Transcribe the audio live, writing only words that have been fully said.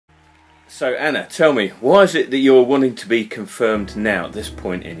So Anna, tell me, why is it that you're wanting to be confirmed now at this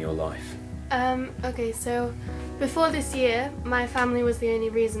point in your life? Okay, so before this year, my family was the only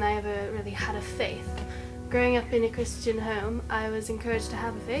reason I ever really had a faith. Growing up in a Christian home, I was encouraged to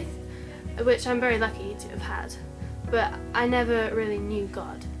have a faith, which I'm very lucky to have had, but I never really knew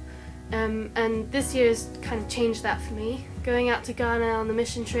God. And this year's kind of changed that for me. Going out to Ghana on the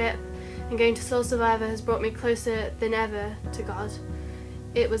mission trip and going to Soul Survivor has brought me closer than ever to God.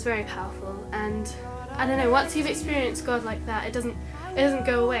 It was very powerful, and I don't know, once you've experienced God like that, it doesn't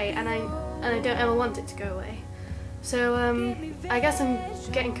go away, and I don't ever want it to go away. So I guess I'm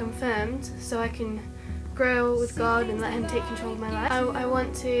getting confirmed so I can grow with God and let Him take control of my life. I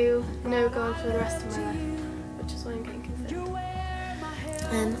want to know God for the rest of my life, which is why I'm getting confirmed.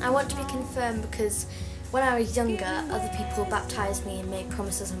 I want to be confirmed because when I was younger, other people baptised me and made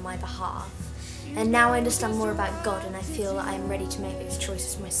promises on my behalf. And now I understand more about God, and I feel that I'm ready to make those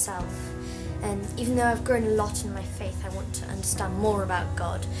choices myself. And even though I've grown a lot in my faith, I want to understand more about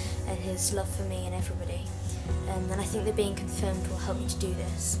God and His love for me and everybody. And I think that being confirmed will help me to do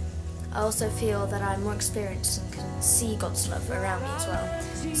this. I also feel that I'm more experienced and can see God's love around me as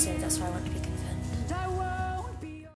well. So that's why I want to be